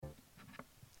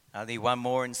Only one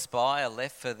more Inspire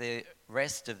left for the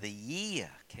rest of the year.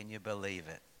 Can you believe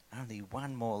it? Only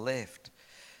one more left.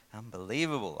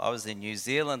 Unbelievable. I was in New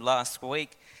Zealand last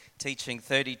week teaching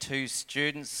 32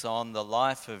 students on the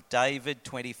life of David.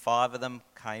 25 of them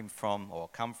come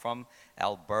from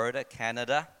Alberta,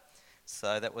 Canada.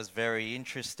 So that was very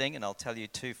interesting, and I'll tell you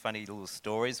two funny little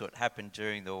stories what happened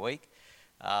during the week.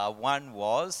 One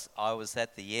was I was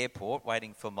at the airport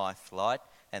waiting for my flight,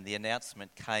 and the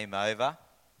announcement came over.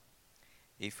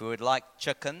 If you would like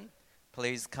chicken,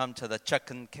 please come to the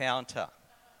chicken counter.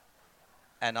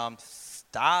 And I'm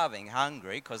starving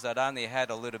hungry because I'd only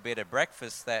had a little bit of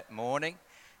breakfast that morning.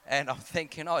 And I'm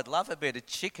thinking, I'd love a bit of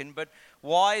chicken, but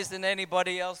why isn't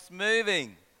anybody else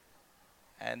moving?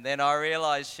 And then I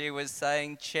realised she was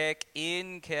saying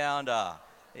check-in counter.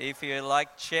 If you'd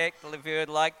like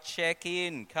check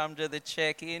in, come to the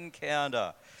check-in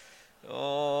counter.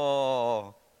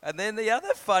 Oh. And then the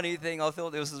other funny thing, I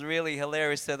thought this was really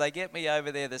hilarious. So they get me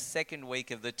over there the second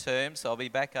week of the term, so I'll be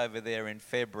back over there in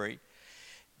February,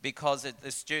 because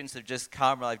the students have just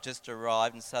come, they've just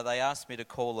arrived, and so they asked me to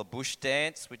call a bush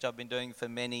dance, which I've been doing for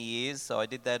many years. So I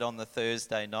did that on the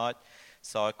Thursday night.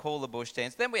 So I call the bush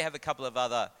dance. Then we have a couple of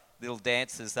other little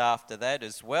dances after that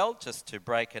as well, just to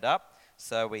break it up.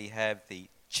 So we have the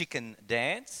chicken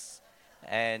dance,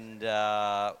 and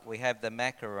we have the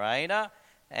Macarena.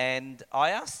 And I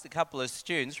asked a couple of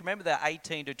students, remember the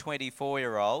 18 to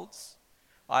 24-year-olds?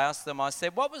 I asked them, I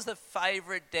said, what was the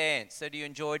favourite dance that you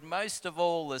enjoyed most of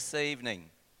all this evening?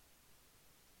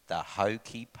 The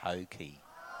hokey pokey.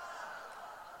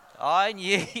 I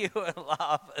knew you would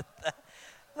laugh at that.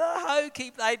 The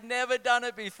hokey, they'd never done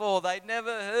it before. They'd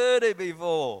never heard it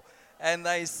before. And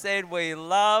they said, we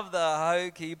love the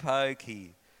hokey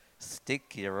pokey.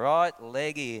 Stick your right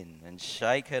leg in and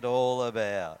shake it all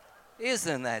about.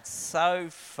 Isn't that so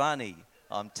funny?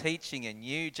 I'm teaching a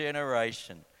new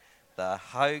generation. The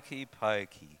hokey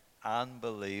pokey.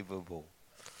 Unbelievable.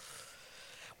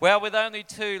 Well, with only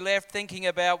two left, thinking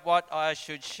about what I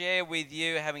should share with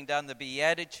you, having done the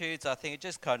Beatitudes, I think it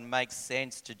just kind of makes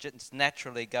sense to just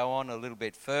naturally go on a little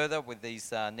bit further with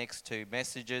these next two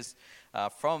messages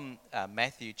from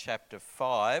Matthew chapter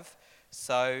 5.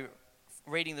 So,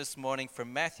 reading this morning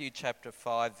from Matthew chapter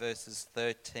 5, verses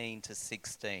 13 to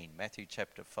 16. Matthew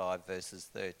chapter 5, verses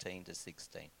 13 to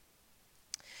 16.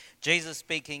 Jesus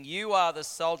speaking, you are the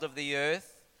salt of the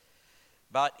earth.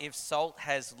 But if salt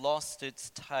has lost its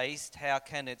taste, how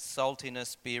can its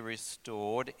saltiness be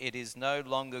restored? It is no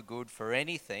longer good for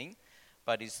anything,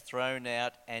 but is thrown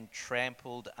out and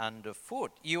trampled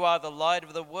underfoot. You are the light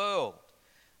of the world.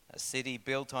 A city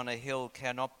built on a hill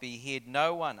cannot be hid.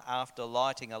 No one, after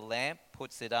lighting a lamp,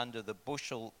 puts it under the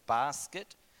bushel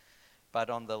basket, but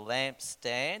on the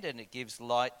lampstand, and it gives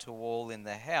light to all in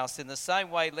the house. In the same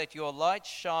way, let your light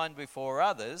shine before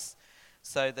others,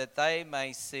 so that they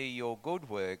may see your good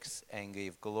works and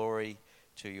give glory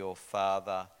to your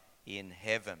Father in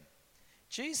heaven.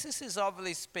 Jesus is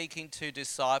obviously speaking to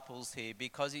disciples here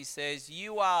because he says,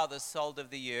 you are the salt of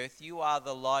the earth, you are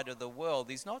the light of the world.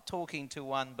 He's not talking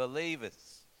to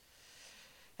unbelievers.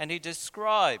 And he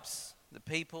describes the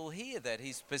people here that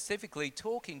he's specifically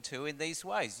talking to in these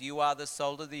ways. You are the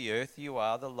salt of the earth, you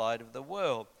are the light of the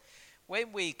world.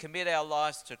 When we commit our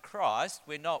lives to Christ,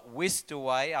 we're not whisked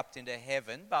away up into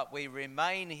heaven, but we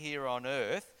remain here on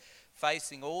earth,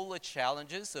 facing all the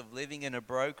challenges of living in a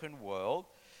broken world.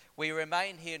 We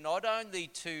remain here not only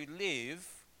to live,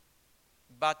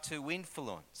 but to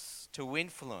influence. To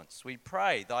influence. We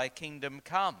pray, thy kingdom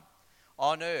come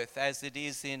on earth as it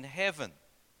is in heaven.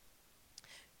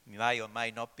 May or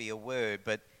may not be a word,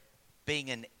 but being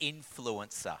an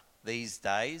influencer these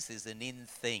days is an in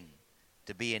thing.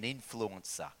 To be an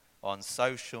influencer on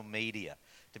social media,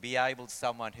 to be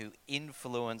someone who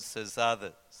influences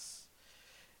others.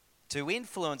 To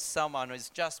influence someone is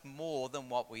just more than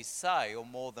what we say or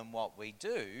more than what we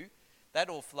do. That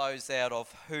all flows out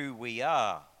of who we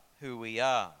are.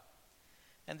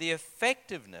 And the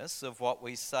effectiveness of what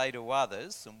we say to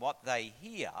others and what they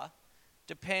hear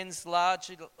depends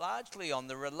largely on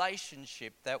the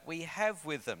relationship that we have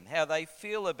with them, how they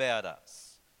feel about us.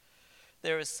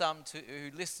 There are some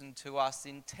who listen to us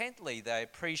intently. They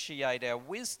appreciate our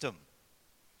wisdom.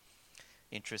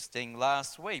 Interesting,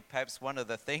 last week, perhaps one of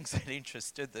the things that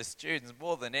interested the students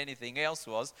more than anything else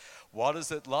was, what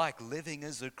is it like living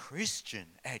as a Christian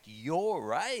at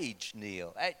your age,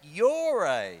 Neil? At your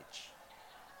age.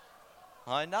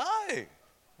 I know.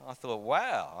 I thought,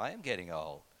 wow, I am getting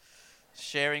old.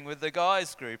 sharing with the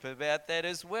guys group about that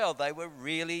as well. They were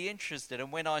really interested.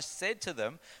 And when I said to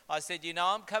them, I said,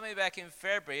 I'm coming back in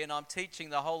February and I'm teaching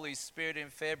the Holy Spirit in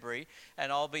February,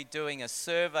 and I'll be doing a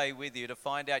survey with you to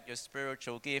find out your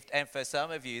spiritual gift. And for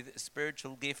some of you, the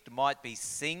spiritual gift might be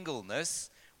singleness.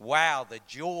 Wow, the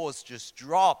jaws just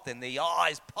dropped and the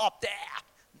eyes popped out.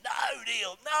 No,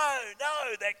 Neil,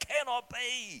 no, that cannot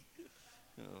be.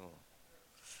 Oh.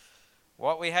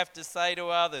 What we have to say to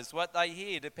others, what they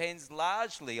hear, depends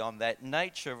largely on that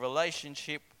nature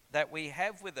relationship that we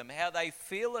have with them, how they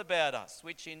feel about us,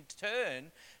 which in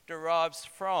turn derives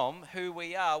from who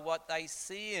we are, what they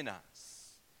see in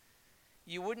us.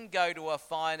 You wouldn't go to a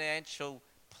financial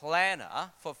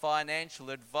planner for financial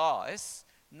advice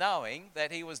knowing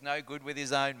that he was no good with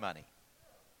his own money.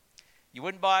 You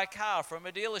wouldn't buy a car from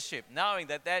a dealership knowing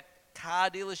that car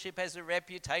dealership has a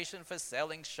reputation for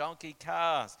selling shonky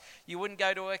cars. You wouldn't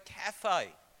go to a cafe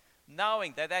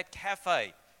knowing that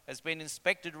cafe has been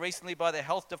inspected recently by the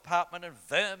health department and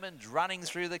vermin's running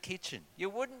through the kitchen. You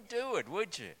wouldn't do it,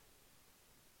 would you?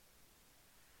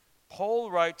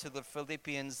 Paul wrote to the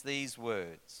Philippians these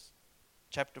words,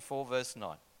 chapter 4, verse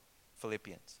 9,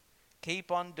 Philippians.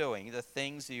 Keep on doing the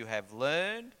things you have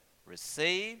learned,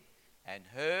 received, and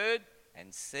heard,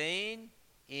 and seen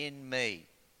in me.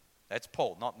 That's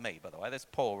Paul, not me, by the way. That's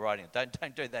Paul writing it.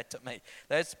 Don't do that to me.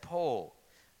 That's Paul.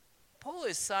 Paul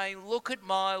is saying, look at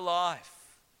my life.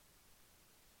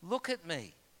 Look at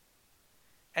me.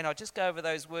 And I'll just go over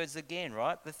those words again,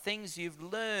 right? The things you've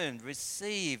learned,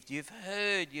 received, you've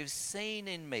heard, you've seen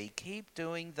in me. Keep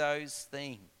doing those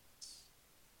things.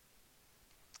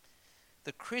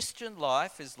 The Christian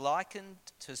life is likened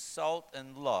to salt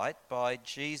and light by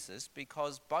Jesus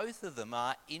because both of them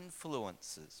are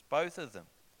influences, both of them.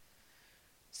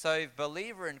 So a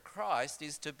believer in Christ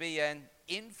is to be an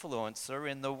influencer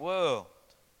in the world.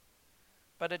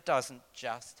 But it doesn't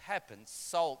just happen.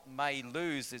 Salt may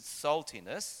lose its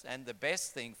saltiness, and the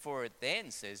best thing for it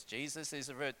then, says Jesus, is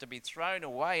for it to be thrown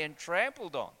away and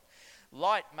trampled on.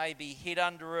 Light may be hid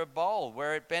under a bowl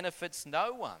where it benefits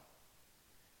no one.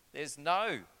 There's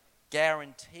no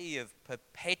guarantee of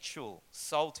perpetual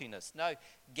saltiness, no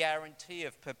guarantee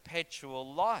of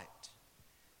perpetual light.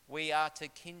 We are to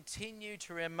continue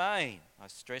to remain. I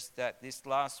stressed that this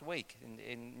last week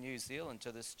in New Zealand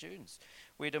to the students.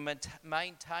 We're to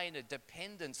maintain a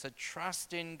dependence, a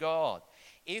trust in God,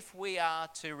 if we are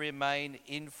to remain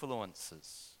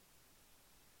influencers.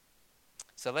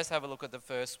 So let's have a look at the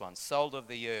first one, salt of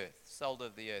the earth, salt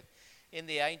of the earth. In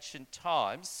the ancient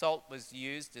times, salt was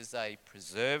used as a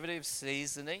preservative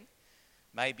seasoning.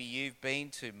 Maybe you've been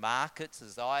to markets,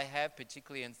 as I have,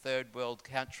 particularly in third world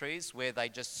countries, where they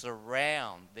just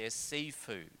surround their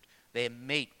seafood, their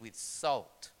meat with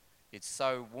salt. It's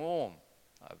so warm.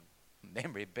 I have a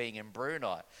memory of being in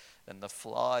Brunei and the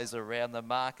flies around the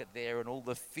market there and all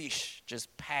the fish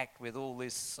just packed with all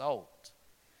this salt.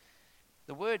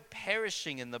 The word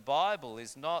perishing in the Bible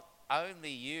is not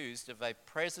only used of a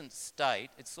present state,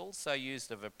 it's also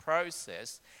used of a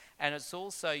process, and it's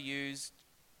also used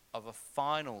of a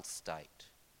final state,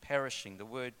 perishing, the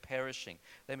word perishing.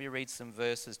 Let me read some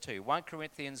verses too. 1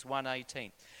 Corinthians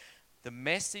 1:18. The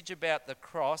message about the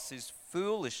cross is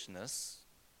foolishness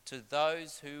to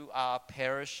those who are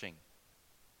perishing.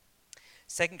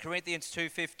 2 Corinthians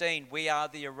 2:15. We are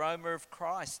the aroma of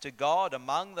Christ to God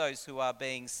among those who are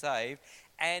being saved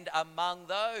and among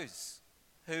those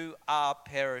who are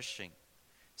perishing.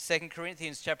 2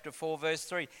 Corinthians chapter 4 verse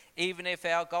 3, even if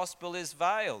our gospel is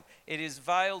veiled, it is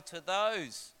veiled to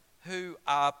those who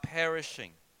are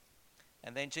perishing.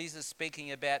 And then Jesus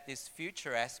speaking about this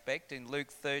future aspect in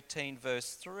Luke 13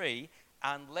 verse 3,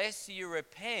 unless you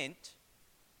repent,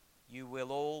 you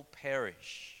will all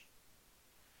perish.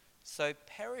 So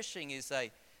perishing is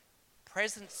a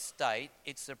present state,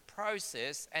 it's a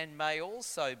process, and may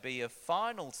also be a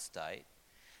final state.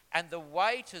 And the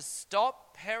way to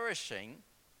stop perishing,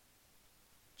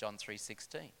 John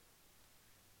 3:16.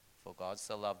 For God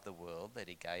so loved the world that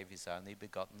he gave his only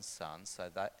begotten Son, so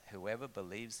that whoever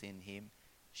believes in him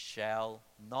shall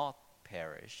not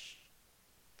perish,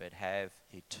 but have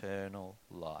eternal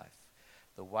life.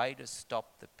 The way to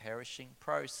stop the perishing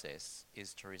process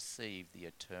is to receive the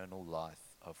eternal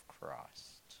life of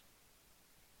Christ.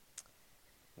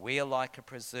 We are like a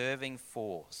preserving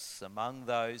force among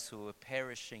those who are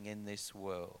perishing in this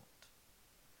world.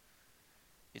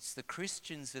 It's the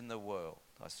Christians in the world,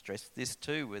 I stressed this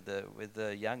too with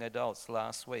the young adults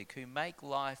last week, who make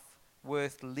life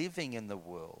worth living in the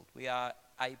world. We are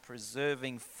a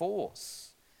preserving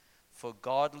force for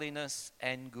godliness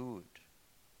and good.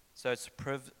 So it's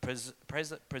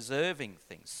preserving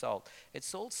things, salt.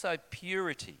 It's also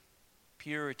purity.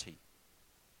 purity.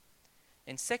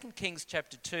 In 2 Kings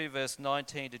chapter 2, verse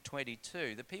 19 to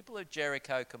 22, the people of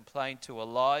Jericho complained to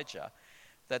Elijah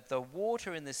that the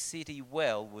water in the city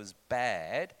well was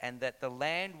bad and that the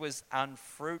land was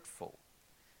unfruitful.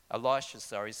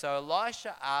 So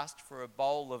Elisha asked for a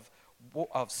bowl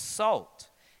of salt,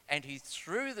 and he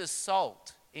threw the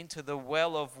salt into the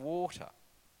well of water.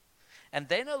 And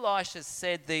then Elisha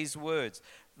said these words,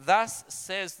 "Thus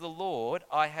says the Lord,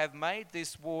 I have made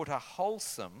this water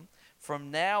wholesome.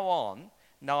 From now on,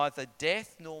 neither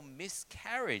death nor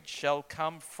miscarriage shall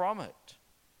come from it."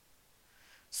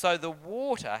 So the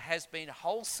water has been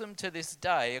wholesome to this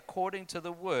day according to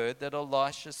the word that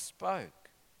Elisha spoke.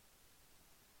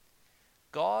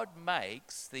 God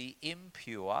makes the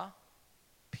impure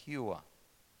pure.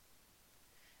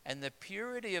 And the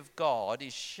purity of God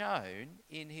is shown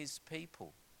in his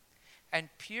people.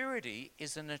 And purity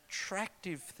is an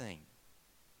attractive thing.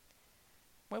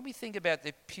 When we think about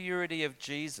the purity of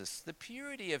Jesus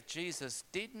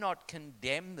did not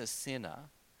condemn the sinner.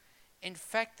 In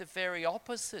fact, the very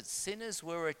opposite. Sinners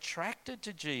were attracted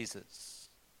to Jesus.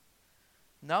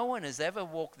 No one has ever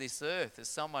walked this earth as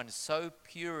someone so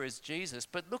pure as Jesus.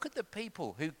 But look at the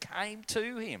people who came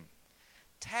to him.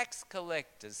 Tax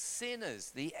collectors,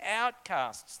 sinners, the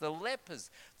outcasts, the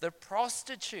lepers, the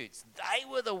prostitutes. They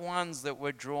were the ones that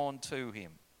were drawn to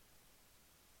him.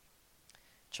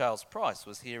 Charles Price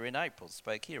was here in April,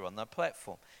 spoke here on the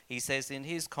platform. He says in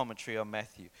his commentary on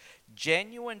Matthew,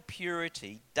 genuine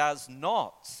purity does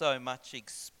not so much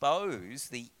expose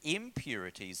the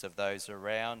impurities of those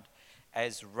around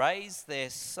as raise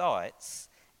their sights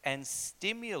and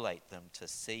stimulate them to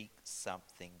seek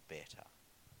something better.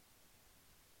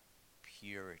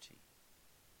 Purity.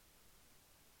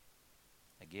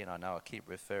 Again, I know I keep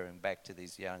referring back to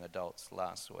these young adults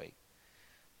last week,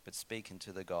 but speaking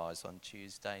to the guys on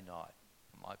Tuesday night,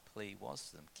 my plea was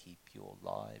to them, keep your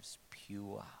lives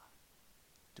pure.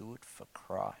 Do it for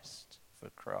Christ, for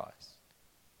Christ.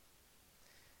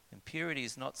 And purity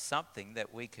is not something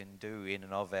that we can do in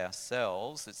and of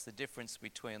ourselves. It's the difference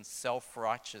between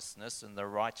self-righteousness and the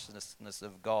righteousness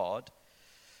of God.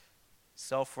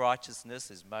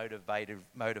 Self-righteousness is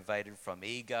motivated from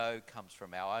ego, comes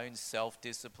from our own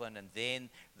self-discipline, and then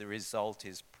the result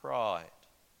is pride.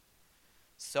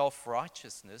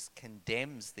 Self-righteousness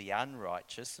condemns the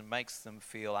unrighteous and makes them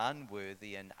feel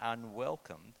unworthy and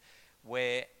unwelcomed,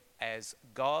 whereas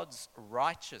God's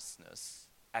righteousness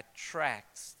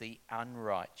attracts the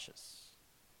unrighteous.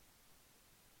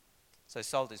 So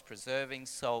salt is preserving,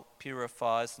 salt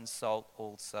purifies, and salt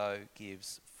also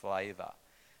gives flavour.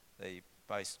 The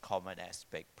most common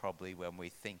aspect probably when we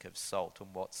think of salt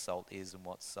and what salt is and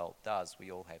what salt does.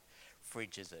 We all have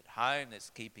fridges at home that's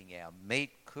keeping our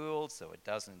meat cool so it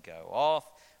doesn't go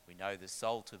off. We know the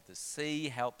salt of the sea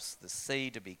helps the sea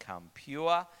to become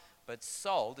pure, but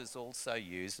salt is also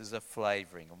used as a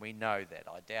flavouring, and we know that.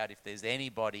 I doubt if there's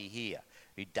anybody here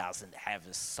who doesn't have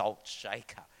a salt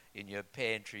shaker in your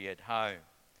pantry at home.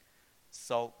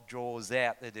 Salt draws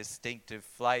out the distinctive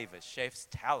flavour. Chefs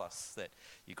tell us that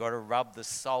you've got to rub the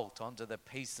salt onto the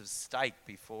piece of steak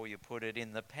before you put it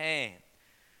in the pan.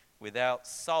 Without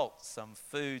salt, some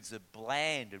foods are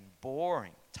bland and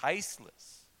boring,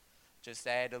 tasteless. Just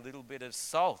add a little bit of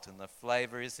salt and the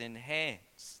flavour is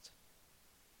enhanced.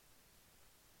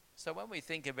 So when we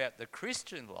think about the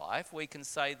Christian life, we can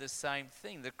say the same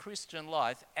thing. The Christian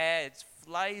life adds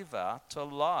flavour to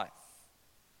life.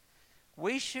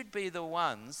 We should be the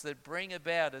ones that bring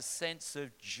about a sense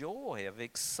of joy, of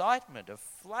excitement, of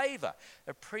flavour,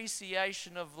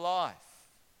 appreciation of life.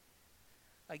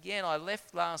 Again, I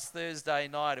left last Thursday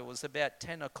night. It was about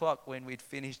 10 o'clock when we'd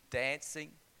finished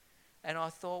dancing. And I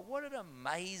thought, what an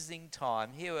amazing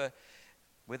time. Here were,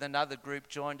 with another group,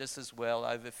 joined us as well,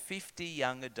 over 50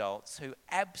 young adults who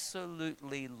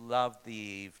absolutely loved the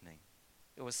evening.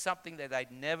 It was something that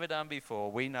they'd never done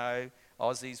before. We know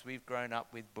Aussies, we've grown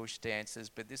up with bush dances,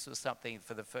 but this was something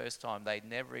for the first time they'd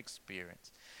never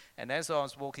experienced. And as I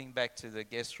was walking back to the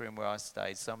guest room where I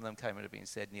stayed, some of them came up to me and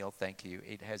said, "Neil, thank you.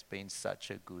 It has been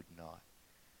such a good night."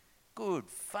 Good,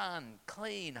 fun,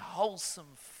 clean,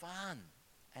 wholesome fun.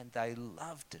 And they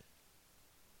loved it.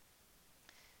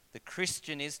 The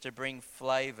Christian is to bring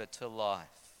flavour to life.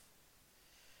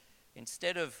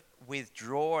 Instead of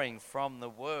withdrawing from the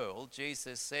world,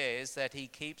 Jesus says that he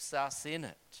keeps us in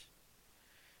it.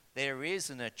 There is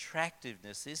an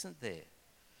attractiveness, isn't there,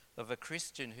 of a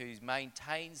Christian who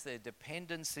maintains their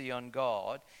dependency on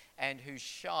God and who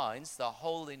shines the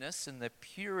holiness and the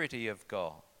purity of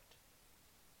God.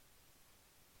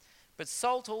 But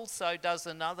salt also does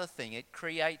another thing. It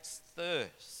creates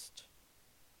thirst.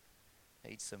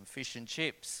 Eat some fish and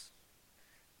chips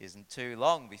Isn't too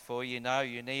long before you know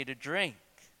you need a drink.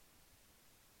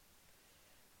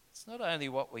 It's not only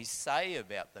what we say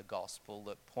about the gospel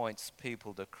that points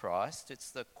people to Christ, it's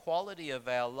the quality of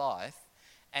our life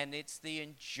and it's the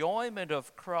enjoyment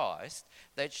of Christ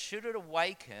that should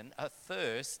awaken a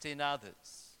thirst in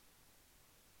others.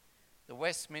 The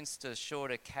Westminster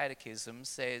Shorter Catechism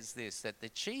says this, that the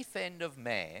chief end of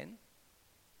man,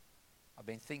 I've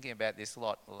been thinking about this a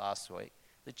lot last week,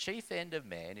 the chief end of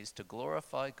man is to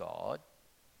glorify God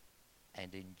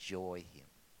and enjoy him.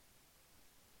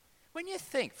 When you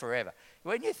think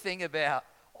about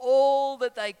all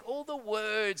the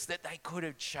words that they could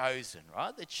have chosen,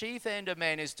 right? The chief end of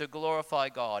man is to glorify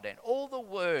God, and all the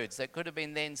words that could have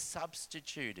been then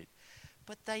substituted.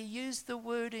 But they use the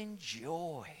word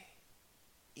enjoy.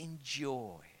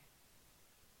 Enjoy.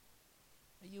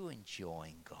 Are you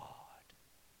enjoying God?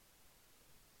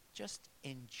 Just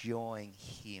enjoying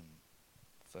him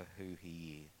for who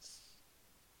he is.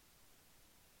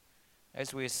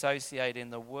 As we associate in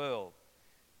the world,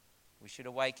 we should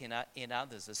awaken in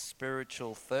others a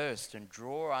spiritual thirst and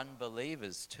draw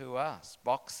unbelievers to us.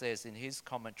 Box says in his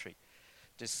commentary,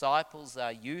 disciples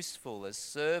are useful as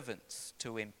servants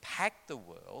to impact the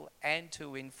world and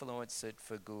to influence it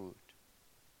for good.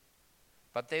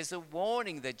 But there's a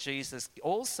warning that Jesus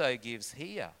also gives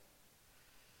here.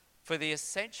 For the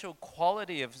essential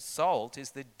quality of salt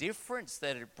is the difference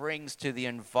that it brings to the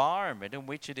environment in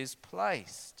which it is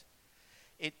placed.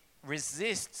 It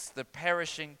resists the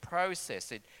perishing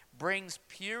process. It brings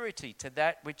purity to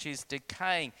that which is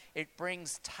decaying. It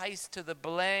brings taste to the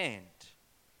bland.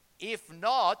 If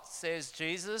not, says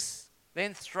Jesus,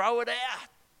 then throw it out.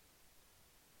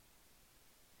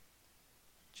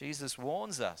 Jesus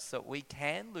warns us that we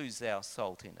can lose our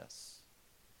salt in us.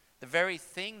 The very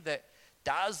thing that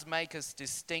does make us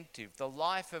distinctive, the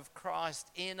life of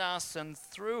Christ in us and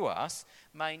through us,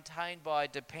 maintained by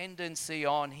dependency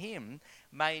on him,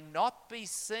 may not be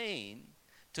seen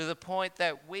to the point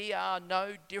that we are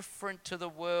no different to the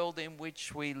world in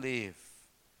which we live.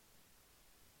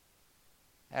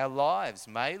 Our lives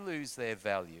may lose their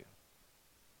value.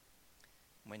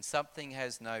 When something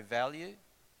has no value,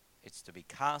 it's to be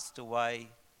cast away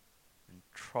and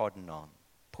trodden on,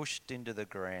 pushed into the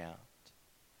ground.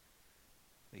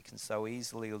 We can so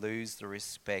easily lose the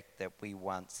respect that we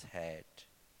once had.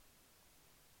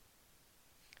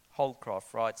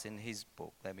 Holcroft writes in his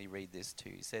book, let me read this to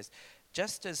you. He says,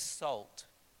 just as salt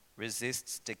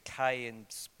resists decay and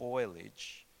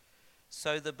spoilage,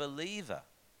 so the believer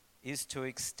is to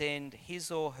extend his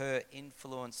or her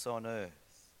influence on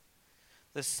earth.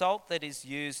 The salt that is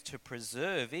used to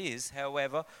preserve is,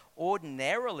 however,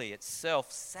 ordinarily itself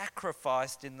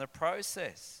sacrificed in the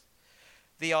process.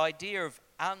 The idea of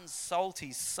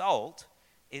unsalty salt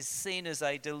is seen as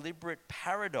a deliberate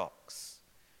paradox,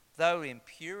 though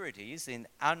impurities in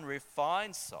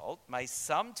unrefined salt may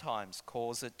sometimes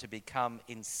cause it to become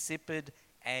insipid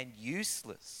and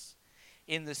useless.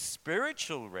 In the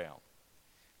spiritual realm,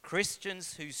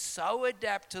 Christians who so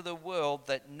adapt to the world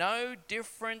that no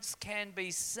difference can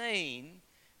be seen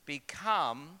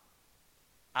become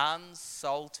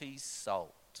unsalty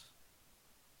salt.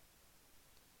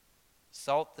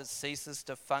 Salt that ceases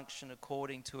to function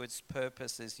according to its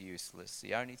purpose is useless.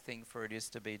 The only thing for it is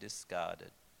to be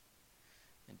discarded.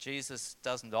 And Jesus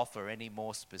doesn't offer any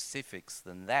more specifics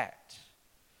than that.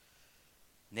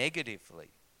 Negatively,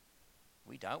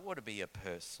 we don't want to be a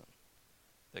person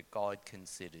that God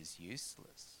considers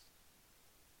useless.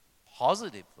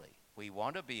 Positively, we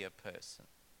want to be a person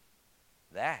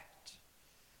that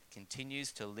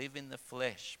continues to live in the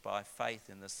flesh by faith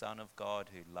in the Son of God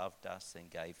who loved us and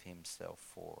gave himself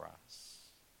for us.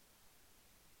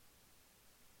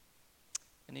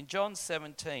 And in John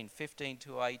 17:15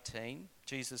 to 18,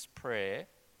 Jesus' prayer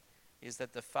is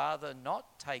that the Father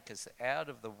not take us out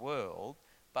of the world,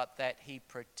 but that he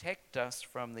protect us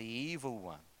from the evil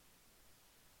one.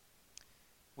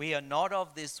 We are not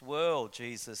of this world,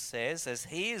 Jesus says, as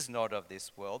he is not of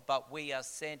this world, but we are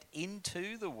sent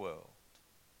into the world.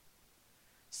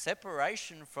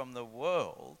 Separation from the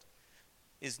world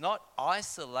is not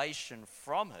isolation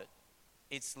from it.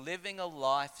 It's living a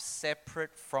life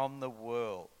separate from the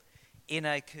world. In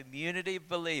a community of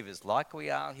believers, like we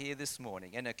are here this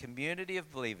morning, in a community of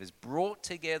believers brought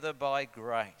together by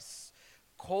grace,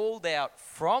 called out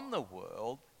from the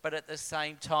world, but at the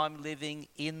same time living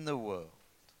in the world.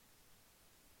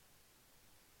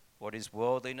 What is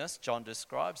worldliness? John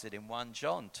describes it in 1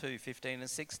 John 2:15 and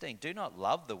 16. Do not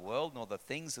love the world nor the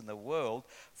things in the world,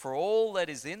 for all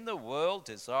that is in the world,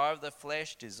 desire of the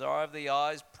flesh, desire of the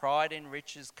eyes, pride in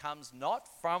riches, comes not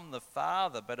from the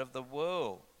Father, but of the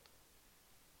world.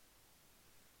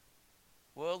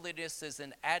 Worldliness is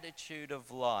an attitude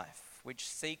of life which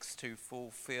seeks to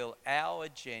fulfill our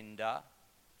agenda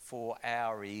for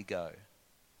our ego.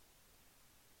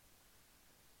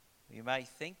 We may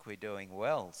think we're doing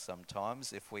well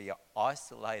sometimes if we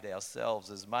isolate ourselves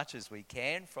as much as we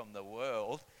can from the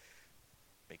world,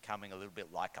 becoming a little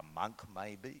bit like a monk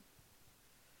maybe.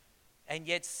 And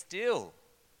yet still,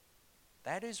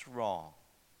 that is wrong.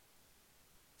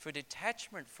 For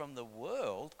detachment from the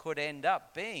world could end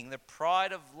up being the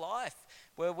pride of life,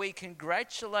 where we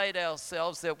congratulate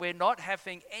ourselves that we're not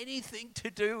having anything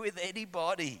to do with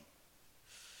anybody,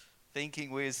 thinking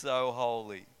we're so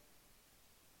holy.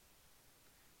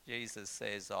 Jesus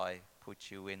says, I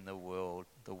put you in the world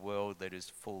that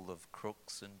is full of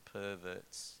crooks and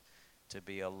perverts, to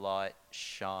be a light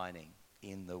shining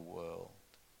in the world.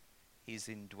 His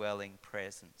indwelling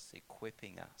presence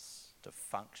equipping us to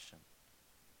function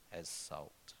as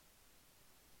salt.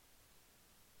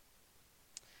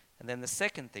 And then the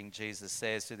second thing Jesus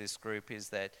says to this group is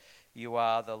that you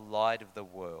are the light of the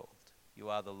world. You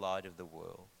are the light of the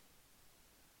world.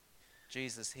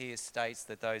 Jesus here states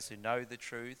that those who know the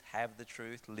truth, have the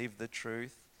truth, live the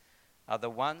truth, are the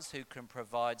ones who can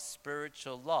provide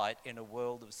spiritual light in a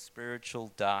world of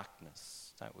spiritual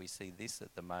darkness. Don't we see this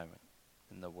at the moment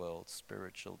in the world,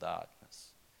 spiritual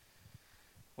darkness?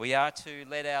 We are to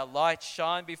let our light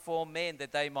shine before men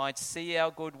that they might see our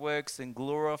good works and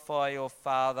glorify your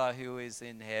Father who is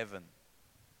in heaven.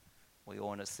 We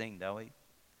want to sing, don't we?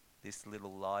 This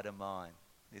little light of mine.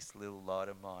 This little light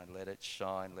of mine, let it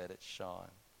shine, let it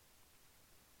shine.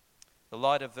 The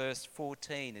light of verse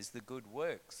 14 is the good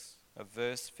works of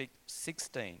verse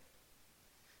 16.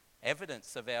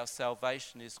 Evidence of our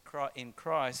salvation in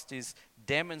Christ is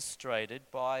demonstrated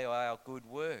by our good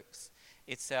works.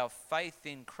 It's our faith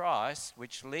in Christ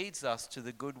which leads us to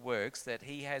the good works that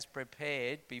he has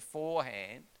prepared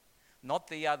beforehand. Not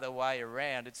the other way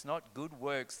around. It's not good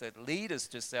works that lead us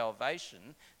to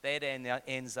salvation. That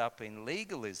ends up in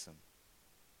legalism.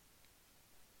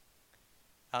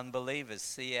 Unbelievers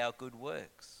see our good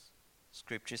works.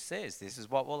 Scripture says this is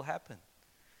what will happen.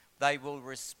 They will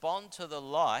respond to the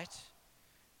light,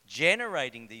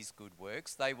 generating these good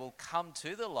works. They will come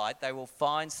to the light. They will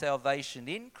find salvation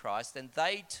in Christ, and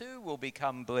they too will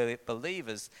become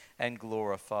believers and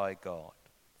glorify God.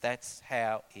 That's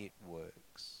how it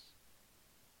works.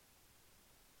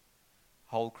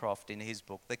 Holcroft, in his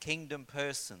book, The Kingdom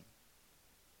Person,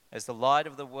 as the light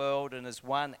of the world and as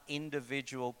one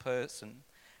individual person,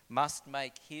 must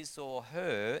make his or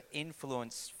her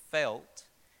influence felt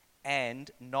and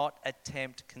not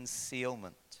attempt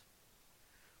concealment.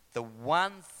 The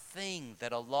one thing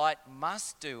that a light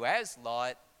must do as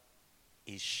light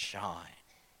is shine.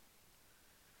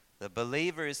 The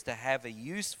believer is to have a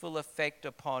useful effect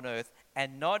upon earth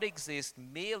and not exist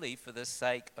merely for the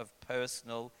sake of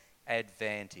personal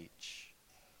advantage.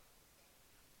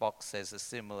 Box says a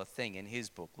similar thing in his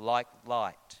book. Like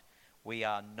light, we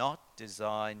are not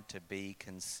designed to be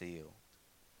concealed.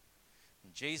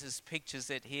 And Jesus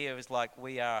pictures it here as like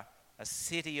we are a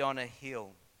city on a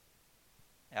hill.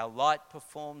 Our light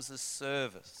performs a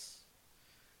service,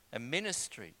 a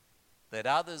ministry that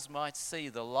others might see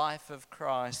the life of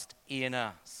Christ in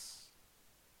us.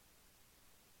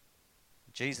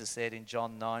 Jesus said in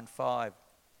John 9:5,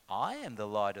 I am the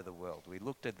light of the world. We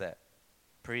looked at that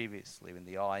previously in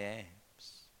the I ams.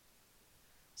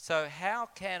 So how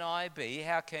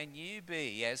can you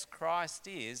be as Christ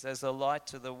is, as a light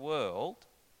to the world?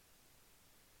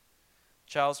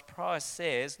 Charles Price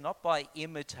says, not by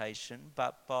imitation,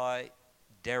 but by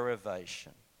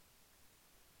derivation.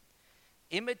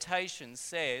 Imitation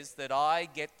says that I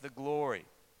get the glory.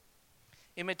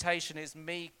 Imitation is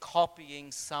me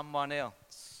copying someone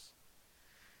else.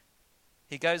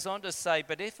 He goes on to say,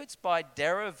 but if it's by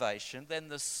derivation, then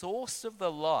the source of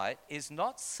the light is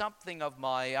not something of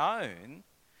my own,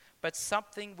 but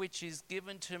something which is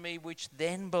given to me, which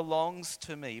then belongs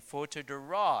to me. For to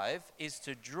derive is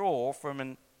to draw from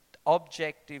an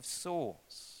objective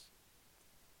source.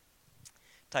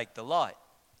 Take the light.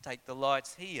 Take the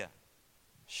lights here,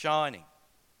 shining.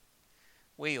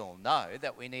 We all know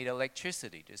that we need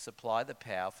electricity to supply the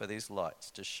power for these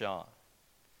lights to shine.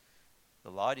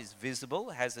 The light is visible,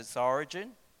 has its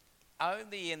origin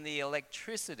only in the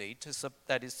electricity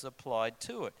that is supplied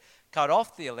to it. Cut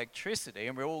off the electricity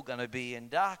and we're all going to be in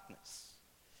darkness.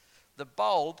 The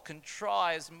bulb can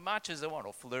try as much as it wants,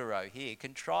 or fluoro here,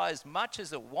 can try as much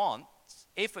as it wants,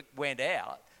 if it went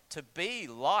out, to be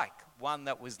like one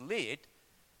that was lit,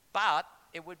 but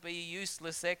it would be a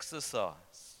useless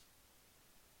exercise.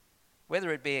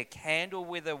 Whether it be a candle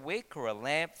with a wick or a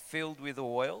lamp filled with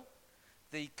oil,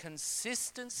 the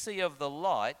consistency of the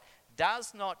light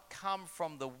does not come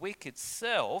from the wick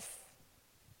itself,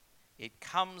 it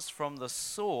comes from the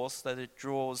source that it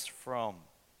draws from.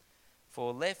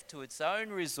 For left to its own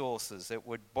resources, it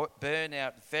would burn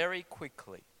out very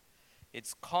quickly.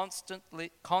 Its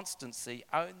constancy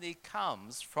only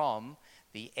comes from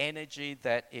the energy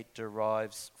that it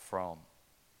derives from.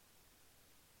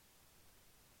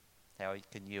 How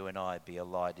can you and I be a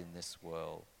light in this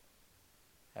world?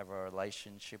 Have a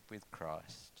relationship with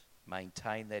Christ.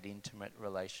 Maintain that intimate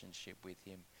relationship with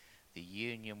him, the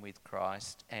union with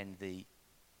Christ and the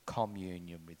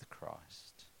communion with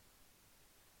Christ.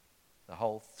 The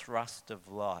whole thrust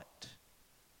of light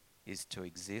is to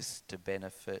exist to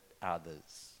benefit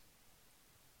others.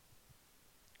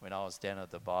 When I was down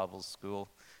at the Bible school,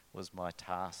 it was my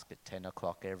task at 10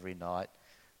 o'clock every night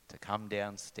to come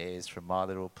downstairs from my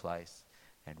little place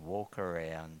and walk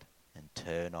around and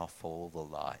turn off all the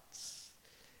lights.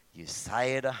 You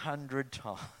say it 100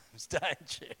 times,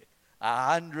 don't you?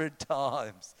 100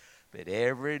 times. But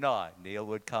every night, Neil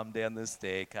would come down the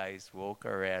staircase, walk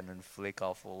around and flick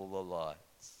off all the lights.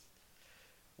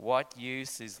 What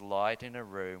use is light in a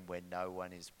room when no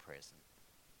one is present?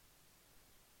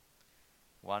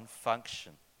 One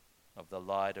function of the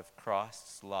light of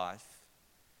Christ's life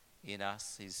in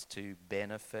us is to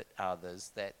benefit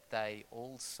others, that they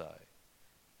also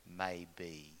may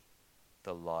be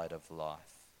the light of life.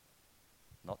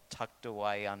 Not tucked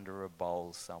away under a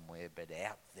bowl somewhere, but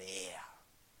out there.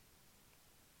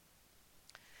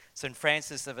 St.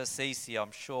 Francis of Assisi,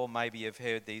 I'm sure maybe you've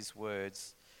heard these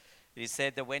words. He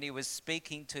said that when he was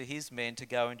speaking to his men to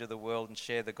go into the world and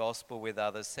share the gospel with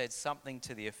others, said something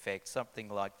to the effect, something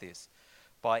like this: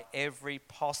 by every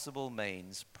possible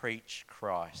means, preach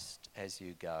Christ as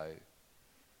you go,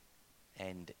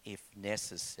 and if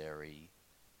necessary,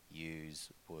 use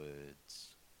words.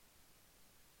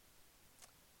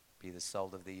 Be the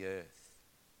salt of the earth.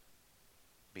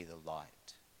 Be the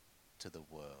light to the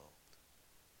world.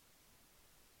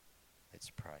 Let's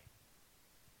pray.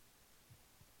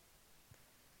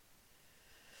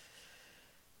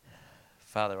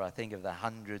 Father, I think of the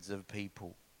hundreds of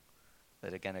people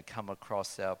that are going to come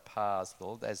across our paths,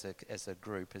 Lord, as a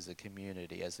group, as a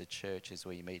community, as a church, as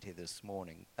we meet here this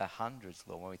morning. The hundreds,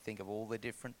 Lord, when we think of all the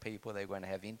different people they're going to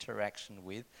have interaction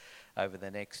with over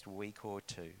the next week or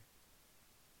two.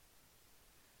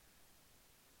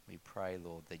 We pray,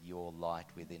 Lord, that your light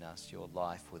within us, your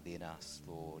life within us,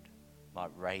 Lord,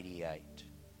 might radiate,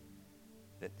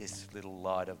 that this little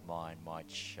light of mine might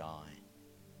shine,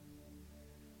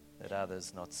 that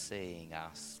others not seeing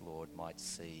us, Lord, might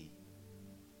see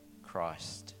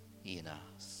Christ in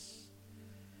us,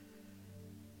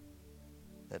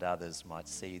 that others might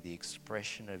see the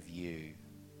expression of you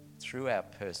through our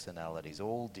personalities,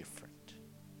 all different,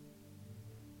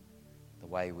 the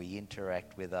way we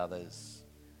interact with others,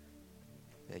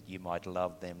 that you might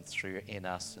love them in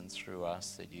us and through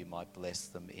us, that you might bless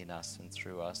them in us and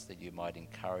through us, that you might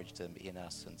encourage them in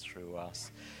us and through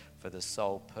us, for the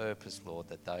sole purpose, Lord,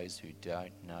 that those who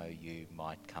don't know you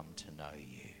might come to know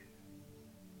you.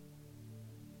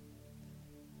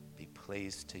 Be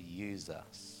pleased to use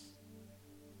us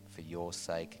for your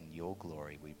sake and your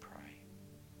glory, we pray.